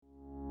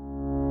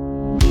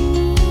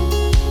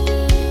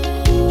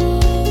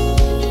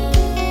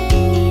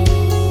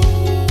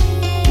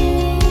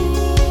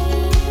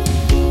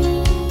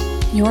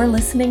you're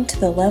listening to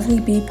the Lovely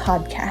Bee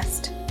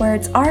podcast, where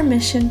it's our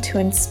mission to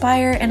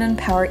inspire and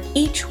empower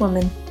each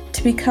woman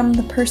to become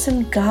the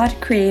person God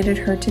created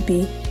her to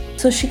be,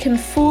 so she can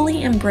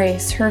fully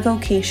embrace her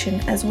vocation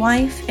as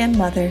wife and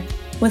mother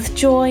with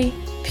joy,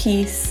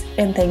 peace,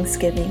 and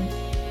thanksgiving.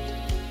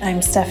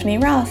 I'm Stephanie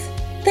Roth.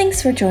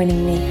 Thanks for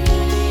joining me.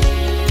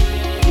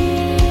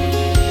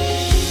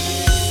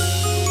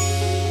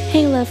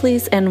 Hey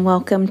lovelies, and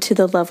welcome to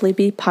the Lovely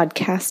Bee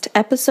podcast,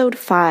 episode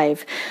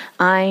 5,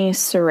 I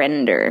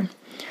Surrender.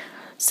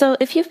 So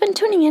if you've been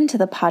tuning into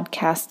the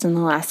podcast in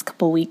the last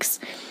couple weeks,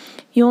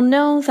 you'll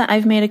know that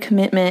I've made a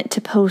commitment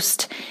to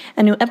post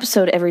a new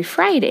episode every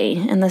Friday,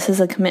 and this is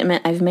a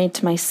commitment I've made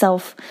to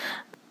myself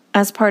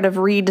as part of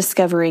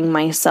rediscovering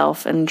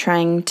myself and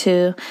trying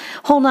to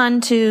hold on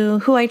to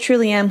who I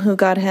truly am, who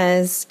God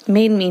has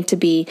made me to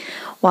be,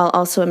 while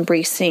also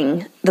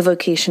embracing the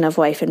vocation of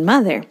wife and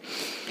mother.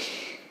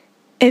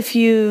 If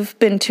you've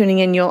been tuning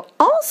in, you'll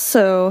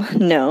also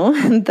know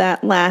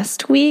that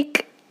last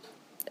week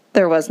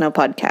there was no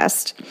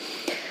podcast.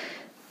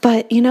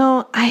 But,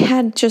 I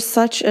had just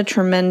such a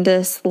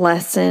tremendous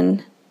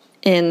lesson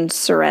in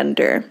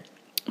surrender.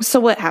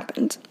 So what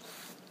happened?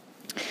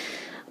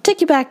 I'll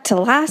take you back to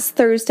last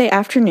Thursday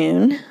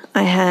afternoon.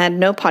 I had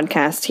no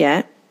podcast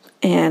yet,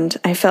 and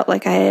I felt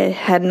like I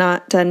had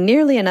not done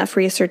nearly enough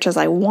research as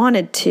I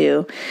wanted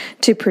to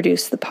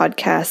produce the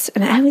podcast,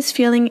 and I was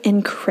feeling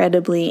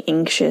incredibly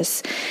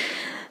anxious.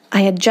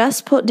 I had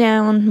just put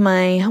down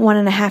my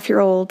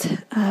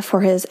 1.5-year-old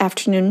for his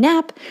afternoon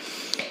nap,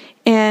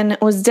 and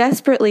was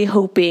desperately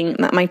hoping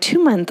that my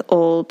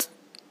 2-month-old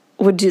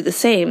would do the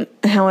same.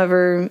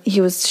 However,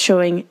 he was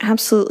showing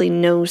absolutely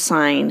no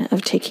sign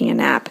of taking a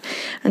nap,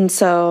 and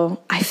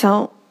so I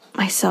felt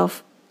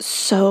myself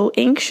so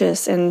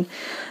anxious and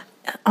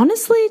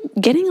honestly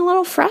getting a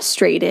little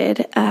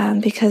frustrated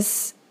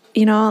because,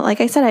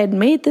 like I said, I had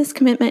made this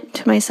commitment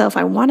to myself.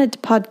 I wanted to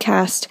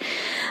podcast,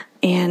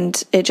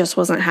 and it just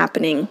wasn't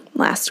happening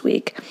last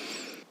week.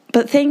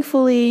 But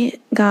thankfully,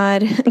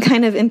 God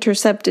kind of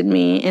intercepted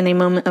me in a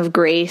moment of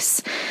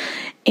grace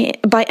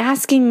by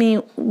asking me,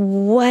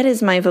 what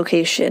is my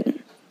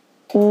vocation?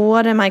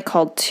 What am I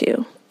called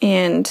to?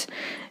 And,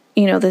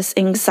 this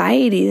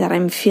anxiety that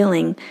I'm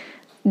feeling,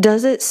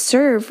 does it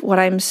serve what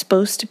I'm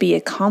supposed to be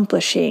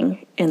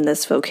accomplishing in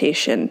this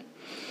vocation?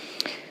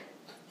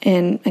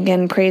 And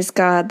again, praise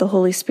God, the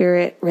Holy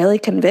Spirit really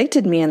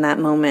convicted me in that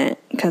moment,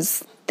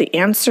 because the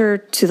answer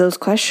to those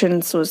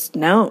questions was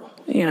no.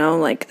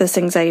 This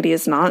anxiety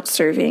is not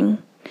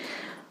serving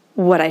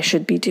what I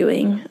should be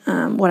doing,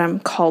 what I'm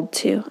called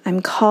to.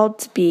 I'm called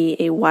to be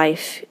a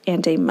wife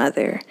and a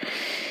mother.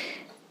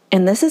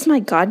 And this is my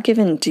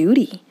God-given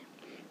duty.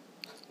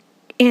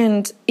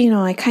 And,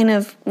 I kind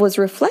of was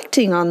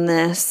reflecting on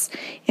this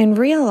and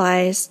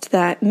realized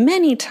that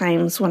many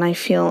times when I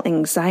feel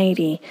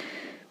anxiety,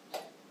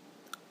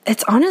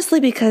 it's honestly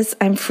because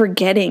I'm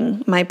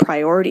forgetting my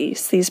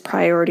priorities, these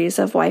priorities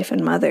of wife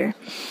and mother.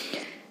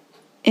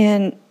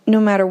 And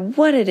no matter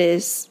what it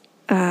is,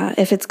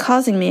 if it's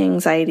causing me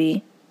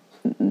anxiety,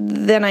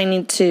 then I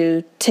need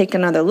to take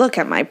another look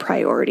at my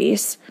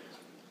priorities.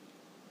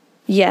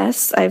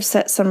 Yes, I've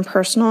set some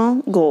personal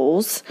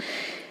goals,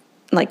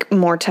 like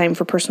more time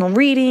for personal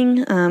reading,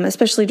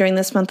 especially during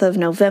this month of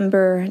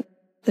November,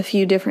 a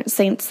few different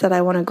saints that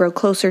I want to grow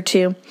closer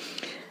to.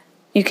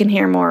 You can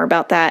hear more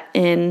about that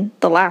in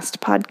the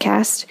last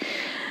podcast.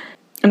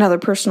 Another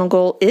personal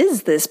goal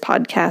is this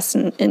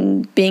podcast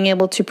and being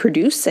able to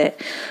produce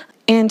it.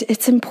 And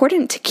it's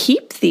important to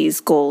keep these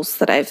goals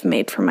that I've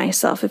made for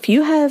myself. If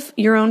you have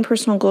your own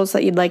personal goals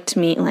that you'd like to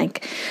meet,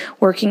 like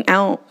working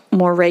out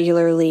more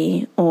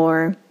regularly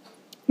or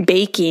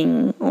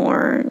baking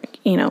or,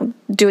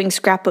 doing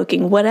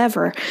scrapbooking,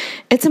 whatever,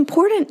 it's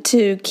important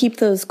to keep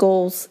those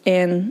goals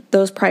and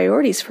those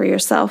priorities for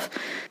yourself,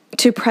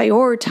 to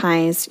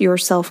prioritize your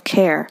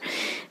self-care.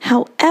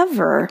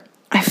 However,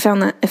 I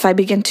found that if I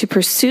begin to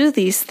pursue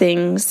these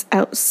things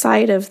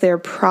outside of their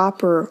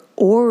proper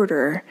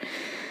order,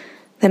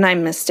 then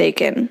I'm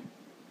mistaken,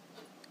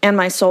 and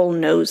my soul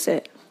knows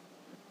it.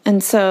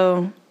 And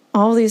so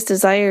all these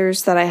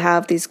desires that I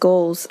have, these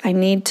goals, I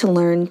need to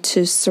learn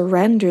to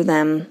surrender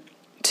them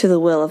to the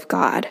will of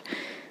God.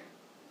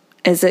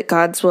 Is it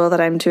God's will that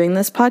I'm doing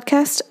this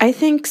podcast? I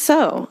think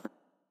so.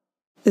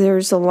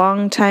 There's a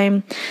long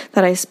time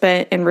that I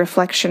spent in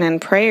reflection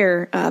and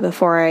prayer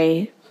before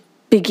I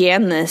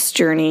began this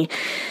journey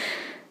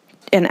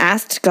and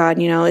asked God,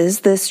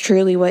 is this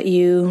truly what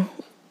you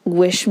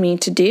wish me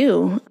to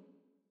do?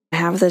 I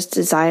have this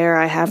desire,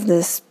 I have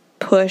this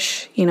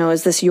push,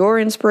 is this your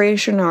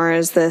inspiration, or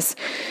is this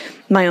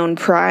my own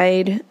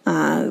pride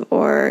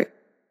or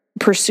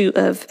pursuit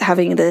of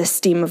having the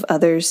esteem of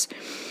others?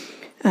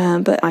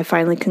 But I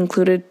finally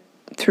concluded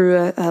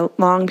through a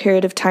long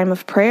period of time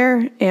of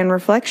prayer and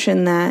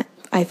reflection that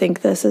I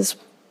think this is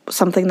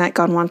something that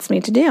God wants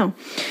me to do.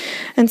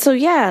 And so,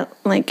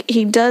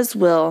 He does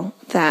will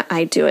that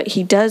I do it.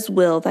 He does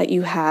will that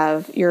you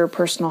have your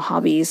personal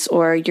hobbies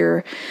or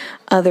your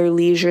other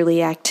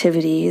leisurely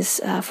activities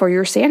for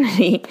your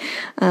sanity,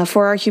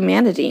 for our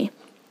humanity.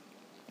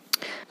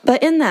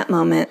 But in that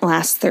moment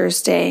last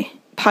Thursday,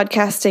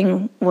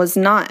 podcasting was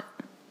not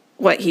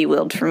what he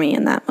willed for me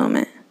in that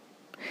moment.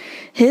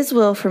 His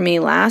will for me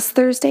last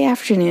Thursday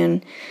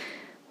afternoon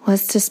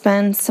was to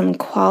spend some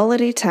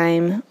quality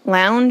time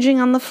lounging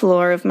on the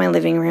floor of my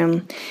living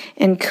room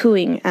and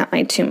cooing at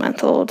my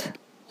 2-month-old.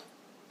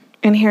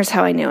 And here's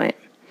how I knew it.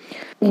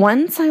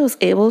 Once I was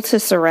able to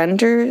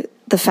surrender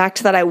the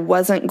fact that I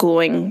wasn't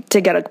going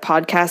to get a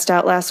podcast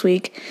out last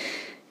week,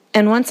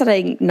 and once that I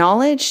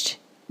acknowledged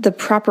the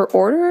proper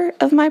order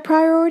of my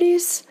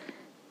priorities,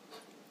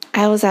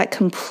 I was at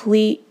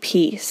complete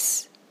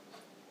peace.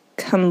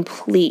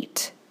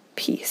 Complete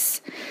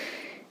peace.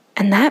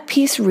 And that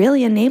peace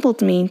really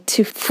enabled me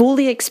to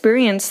fully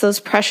experience those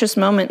precious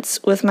moments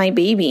with my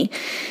baby.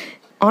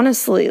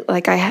 Honestly,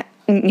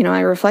 I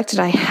reflected,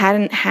 I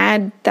hadn't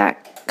had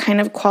that kind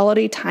of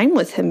quality time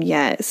with him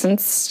yet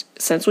since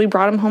we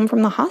brought him home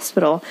from the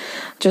hospital.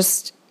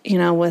 Just,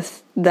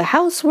 with the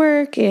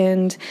housework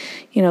and,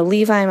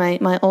 Levi,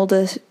 my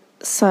oldest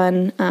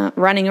son,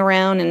 running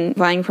around and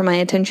vying for my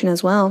attention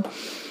as well.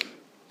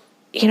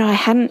 I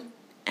hadn't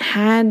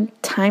had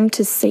time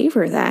to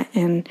savor that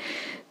and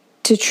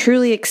to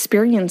truly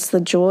experience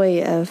the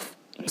joy of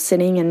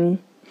sitting and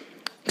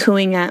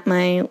cooing at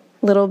my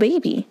little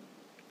baby.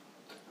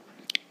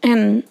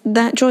 And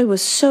that joy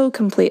was so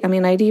complete. I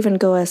mean, I'd even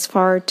go as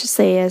far to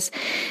say as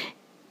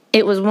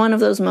it was one of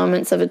those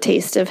moments of a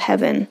taste of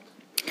heaven.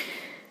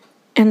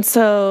 And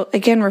so,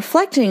 again,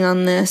 reflecting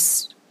on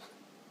this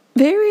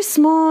very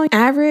small,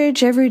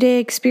 average, everyday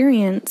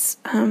experience,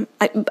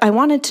 I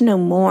wanted to know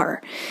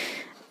more.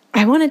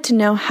 I wanted to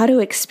know how to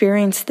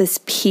experience this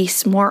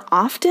peace more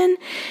often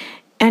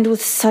and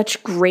with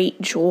such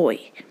great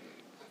joy.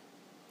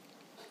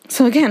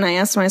 So again, I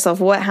asked myself,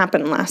 what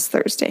happened last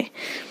Thursday?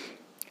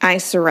 I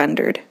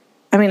surrendered.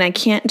 I mean, I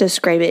can't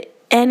describe it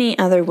any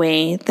other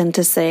way than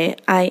to say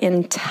I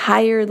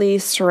entirely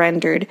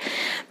surrendered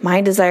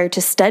my desire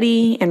to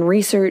study and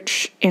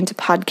research and to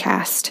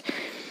podcast.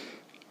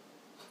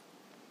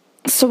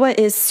 So what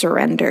is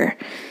surrender?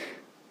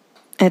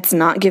 It's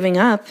not giving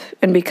up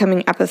and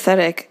becoming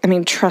apathetic. I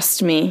mean,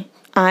 trust me,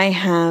 I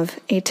have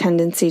a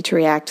tendency to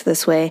react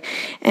this way,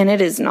 and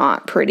it is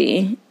not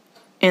pretty.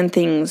 And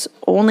things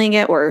only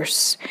get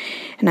worse.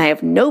 And I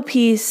have no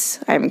peace,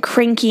 I'm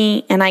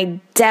cranky, and I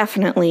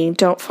definitely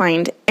don't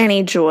find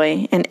any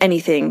joy in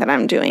anything that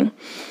I'm doing.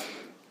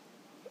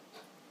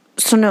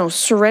 So no,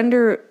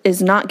 surrender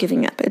is not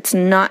giving up. It's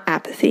not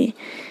apathy.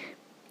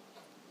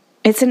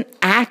 It's an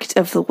act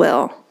of the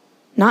will,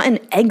 not an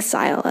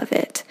exile of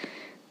it.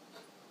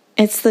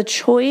 It's the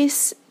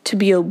choice to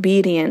be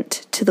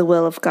obedient to the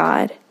will of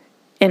God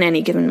in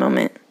any given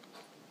moment.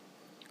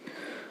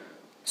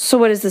 So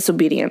what is this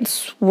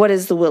obedience? What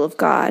is the will of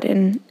God?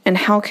 And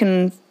how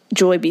can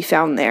joy be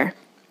found there?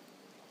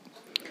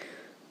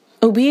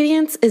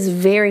 Obedience is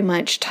very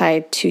much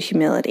tied to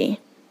humility.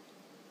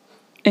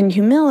 And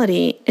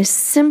humility is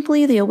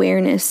simply the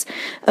awareness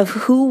of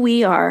who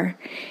we are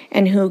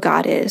and who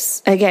God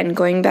is. Again,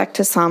 going back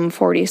to Psalm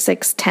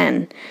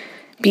 46:10,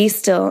 be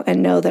still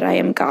and know that I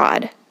am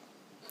God.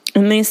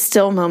 In these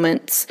still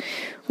moments,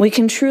 we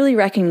can truly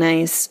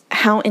recognize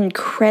how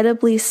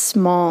incredibly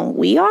small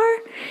we are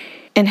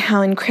and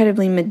how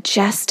incredibly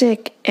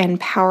majestic and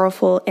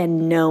powerful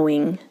and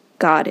knowing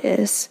God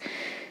is.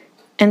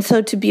 And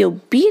so to be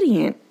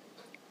obedient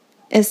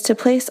is to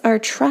place our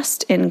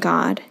trust in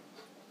God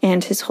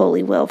and His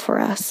holy will for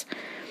us.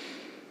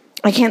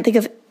 I can't think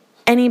of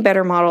any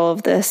better model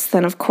of this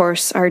than, of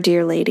course, Our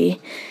Dear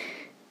Lady.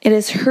 It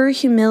is her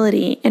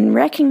humility in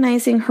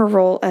recognizing her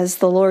role as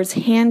the Lord's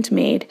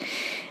handmaid.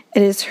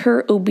 It is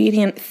her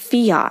obedient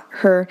fiat,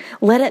 her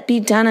let it be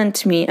done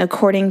unto me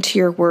according to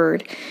your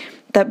word,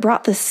 that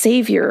brought the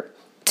Savior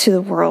to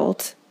the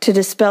world to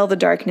dispel the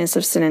darkness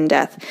of sin and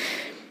death.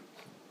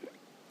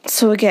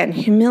 So again,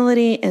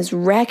 humility is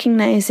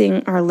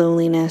recognizing our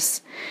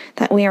lowliness,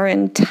 that we are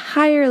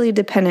entirely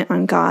dependent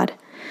on God.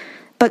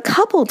 But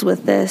coupled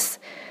with this,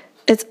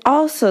 it's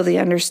also the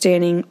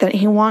understanding that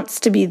He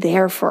wants to be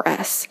there for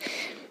us.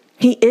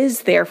 He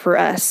is there for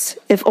us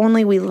if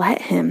only we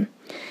let Him.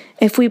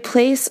 If we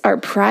place our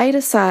pride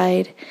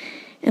aside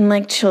and,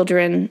 like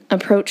children,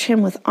 approach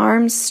Him with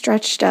arms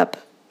stretched up,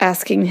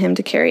 asking Him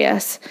to carry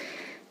us.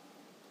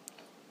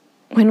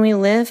 When we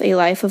live a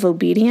life of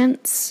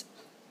obedience,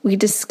 we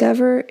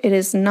discover it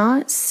is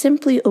not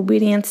simply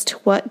obedience to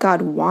what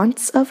God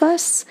wants of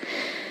us,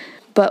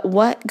 but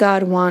what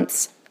God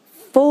wants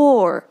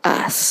for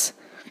us.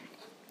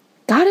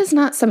 God is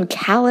not some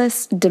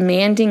callous,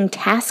 demanding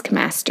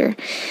taskmaster.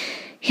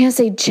 He is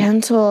a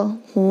gentle,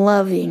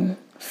 loving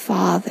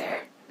Father.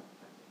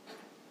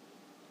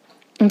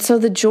 And so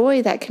the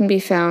joy that can be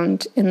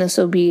found in this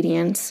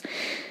obedience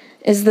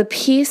is the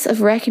peace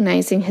of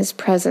recognizing His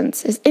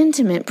presence, His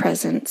intimate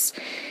presence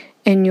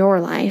in your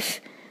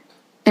life,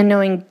 and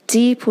knowing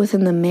deep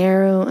within the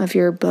marrow of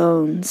your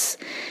bones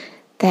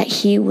that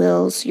He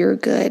wills your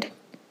good.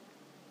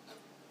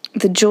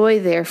 The joy,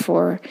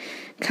 therefore,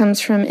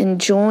 comes from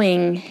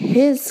enjoying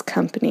His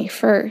company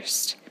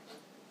first.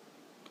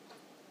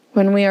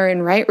 when we are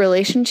in right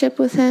relationship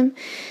with Him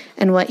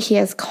and what He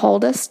has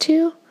called us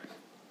to,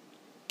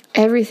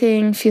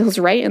 everything feels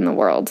right in the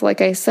world.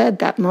 Like I said,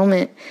 that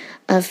moment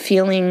of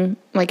feeling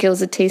like it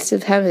was a taste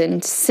of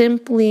heaven,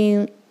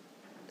 simply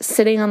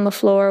sitting on the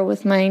floor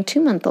with my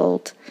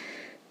 2-month-old.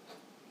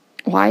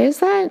 Why is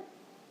that?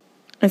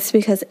 It's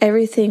because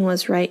everything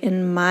was right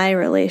in my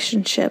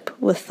relationship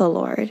with the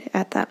Lord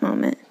at that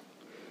moment.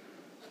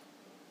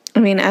 I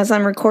mean, as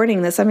I'm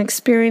recording this, I'm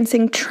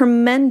experiencing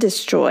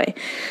tremendous joy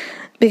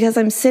because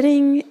I'm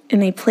sitting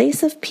in a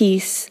place of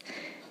peace,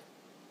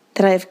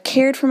 that I've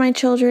cared for my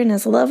children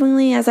as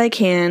lovingly as I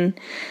can,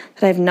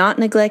 that I've not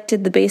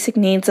neglected the basic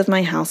needs of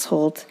my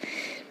household,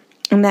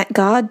 and that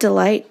God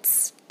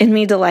delights in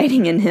me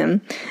delighting in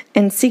Him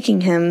and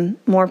seeking Him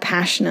more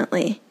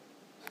passionately.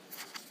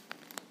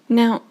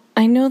 Now,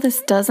 I know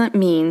this doesn't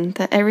mean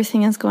that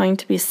everything is going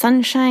to be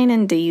sunshine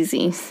and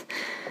daisies.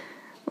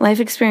 Life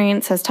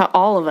experience has taught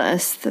all of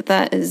us that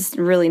that is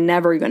really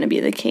never going to be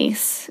the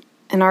case,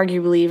 and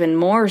arguably even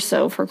more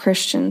so for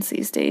Christians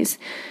these days.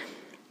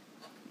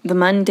 The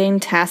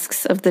mundane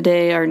tasks of the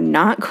day are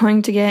not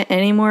going to get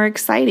any more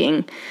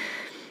exciting,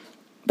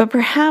 but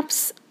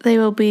perhaps they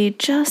will be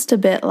just a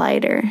bit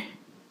lighter.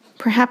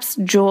 Perhaps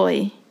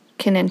joy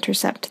can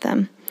intercept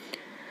them.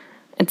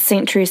 It's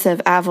St. Teresa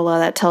of Avila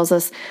that tells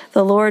us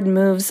the Lord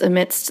moves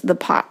amidst the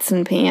pots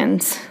and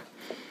pans.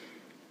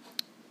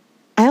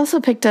 I also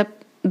picked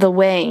up The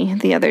Way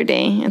the other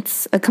day.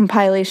 It's a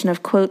compilation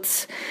of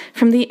quotes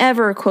from the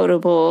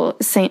ever-quotable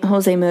St.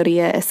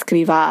 Josemaria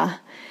Escrivá.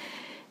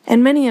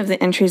 And many of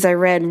the entries I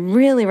read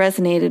really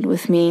resonated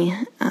with me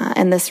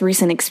and this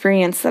recent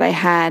experience that I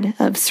had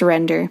of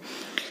surrender.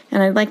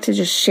 And I'd like to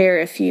just share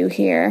a few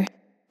here.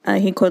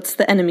 He quotes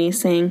the enemy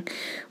saying,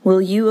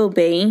 "Will you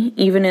obey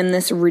even in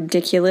this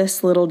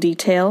ridiculous little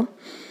detail?"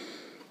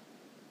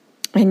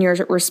 And your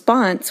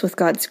response with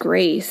God's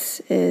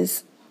grace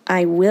is,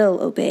 "I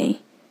will obey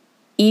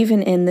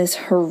even in this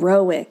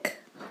heroic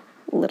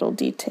little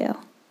detail."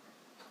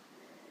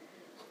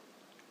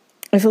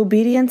 If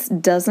obedience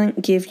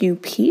doesn't give you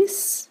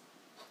peace,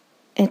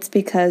 it's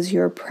because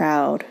you're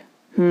proud.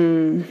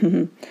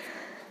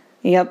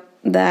 Yep,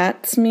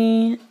 that's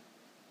me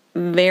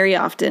very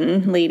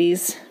often,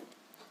 ladies.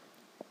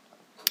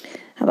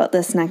 How about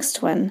this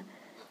next one?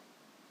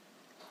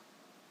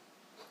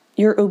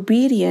 Your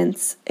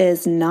obedience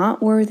is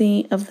not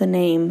worthy of the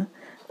name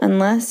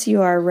unless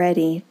you are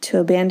ready to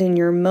abandon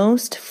your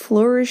most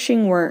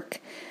flourishing work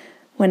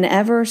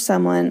whenever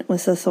someone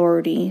with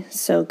authority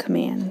so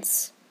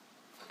commands.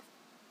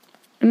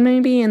 And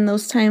maybe in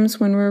those times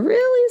when we're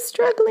really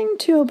struggling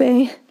to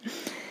obey,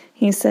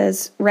 he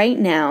says, right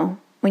now,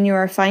 when you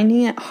are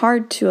finding it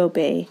hard to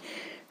obey,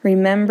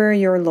 remember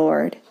your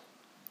Lord,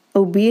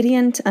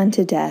 obedient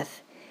unto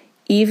death,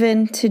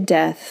 even to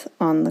death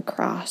on the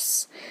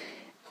cross.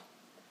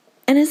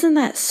 And isn't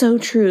that so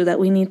true that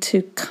we need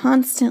to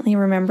constantly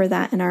remember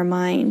that in our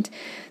mind,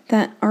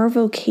 that our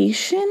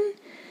vocation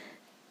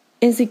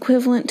is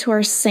equivalent to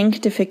our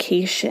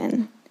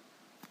sanctification.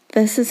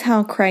 This is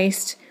how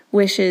Christ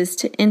wishes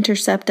to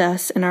intercept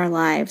us in our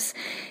lives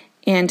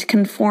and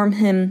conform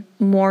Him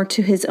more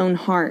to His own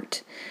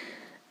heart.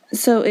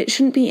 So it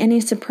shouldn't be any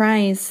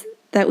surprise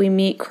that we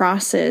meet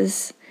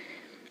crosses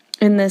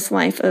in this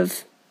life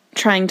of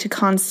trying to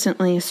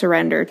constantly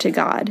surrender to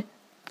God.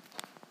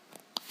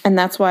 And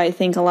that's why I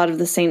think a lot of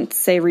the saints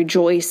say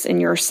rejoice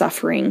in your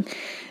suffering,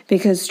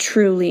 because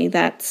truly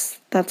that's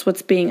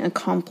what's being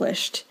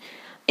accomplished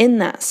in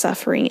that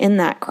suffering, in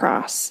that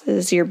cross,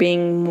 is you're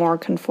being more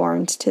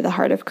conformed to the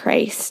heart of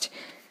Christ.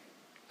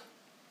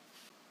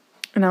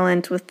 And I'll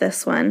end with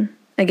this one,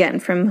 again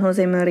from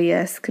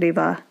Josemaria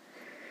Escrivá.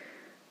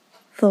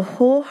 The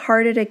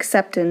wholehearted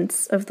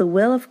acceptance of the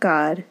will of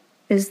God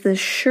is the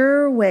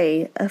sure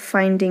way of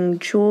finding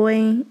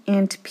joy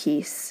and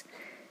peace,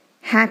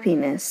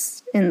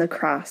 happiness in the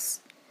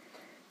cross.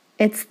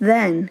 It's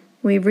then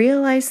we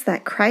realize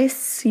that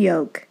Christ's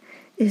yoke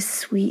is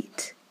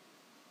sweet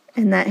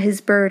and that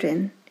His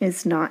burden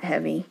is not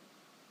heavy.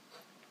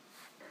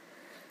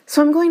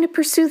 So I'm going to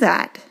pursue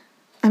that.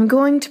 I'm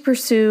going to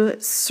pursue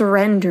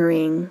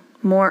surrendering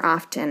more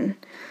often.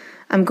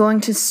 I'm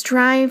going to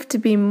strive to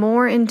be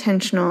more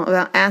intentional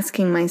about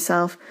asking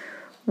myself,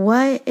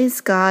 what is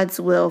God's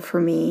will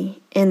for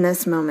me in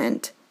this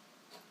moment?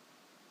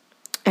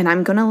 And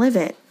I'm going to live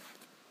it.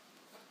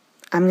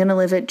 I'm going to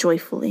live it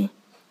joyfully.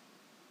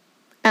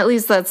 At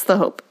least that's the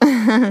hope.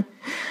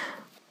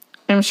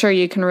 I'm sure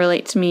you can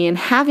relate to me in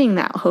having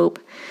that hope.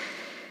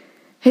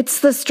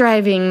 It's the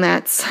striving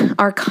that's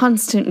our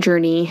constant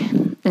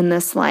journey in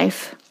this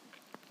life.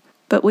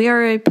 But we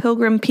are a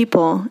pilgrim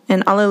people,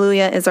 and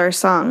Alleluia is our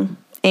song.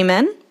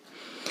 Amen?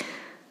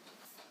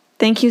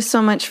 Thank you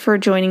so much for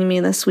joining me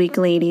this week,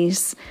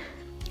 ladies.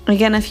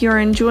 Again, if you're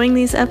enjoying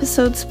these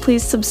episodes,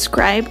 please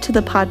subscribe to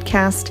the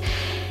podcast,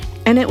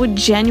 and it would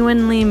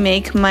genuinely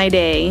make my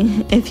day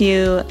if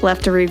you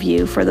left a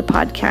review for the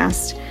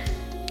podcast.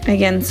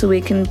 Again, so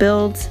we can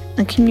build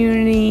a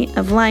community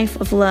of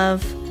life, of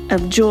love,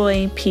 of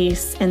joy,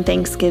 peace, and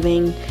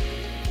thanksgiving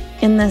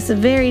in this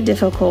very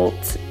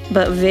difficult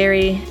but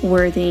very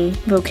worthy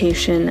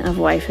vocation of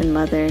wife and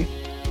mother.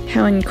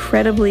 How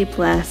incredibly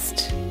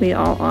blessed we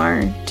all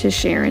are to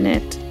share in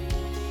it.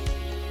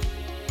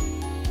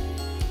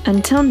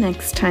 Until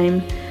next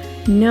time,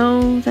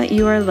 know that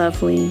you are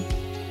lovely.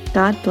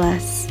 God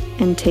bless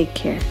and take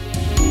care.